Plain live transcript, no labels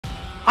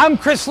I'm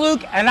Chris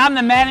Luke, and I'm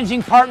the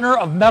managing partner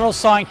of Metal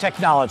Sawing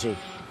Technology.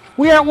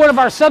 We are at one of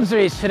our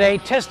subsidiaries today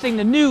testing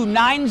the new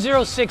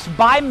 906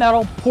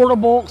 bi-metal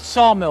portable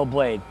sawmill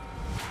blade.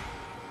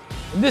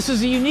 This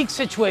is a unique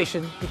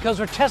situation because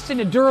we're testing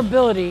the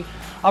durability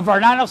of our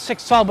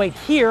 906 saw blade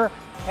here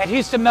at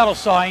Houston Metal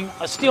Sawing,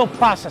 a steel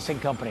processing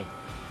company.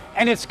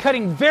 And it's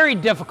cutting very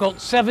difficult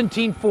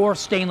 17-4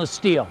 stainless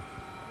steel.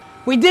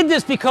 We did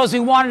this because we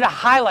wanted to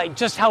highlight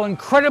just how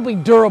incredibly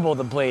durable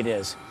the blade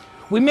is.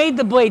 We made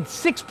the blade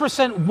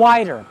 6%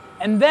 wider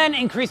and then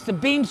increased the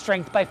beam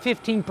strength by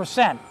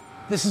 15%.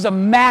 This is a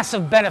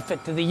massive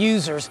benefit to the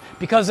users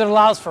because it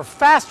allows for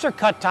faster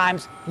cut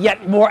times,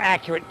 yet more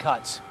accurate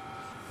cuts.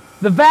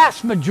 The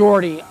vast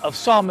majority of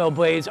sawmill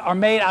blades are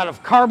made out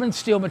of carbon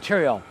steel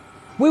material.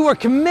 We were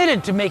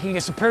committed to making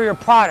a superior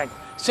product,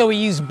 so we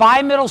used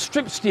bi-metal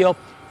strip steel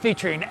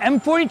featuring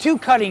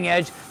M42 Cutting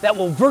Edge that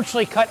will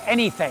virtually cut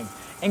anything,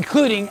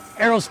 including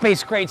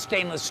aerospace grade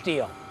stainless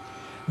steel.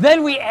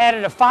 Then we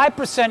added a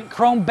 5%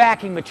 chrome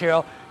backing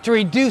material to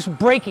reduce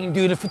breaking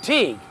due to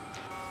fatigue.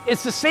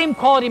 It's the same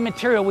quality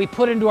material we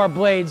put into our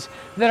blades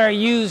that are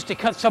used to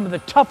cut some of the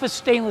toughest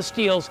stainless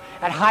steels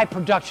at high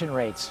production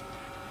rates.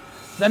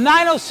 The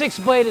 906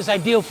 blade is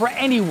ideal for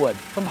any wood,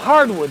 from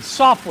hardwoods,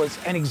 softwoods,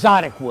 and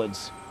exotic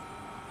woods.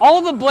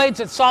 All the blades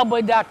at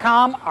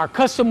Sawblade.com are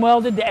custom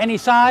welded to any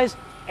size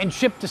and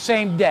shipped the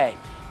same day.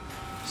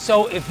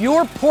 So if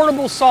your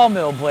portable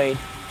sawmill blade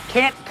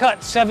can't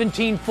cut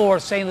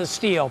 17-4 stainless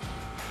steel,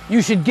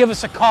 you should give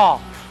us a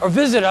call or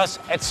visit us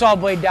at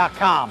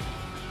Sawblade.com.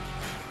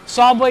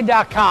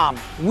 Sawblade.com,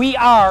 we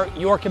are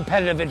your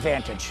competitive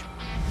advantage.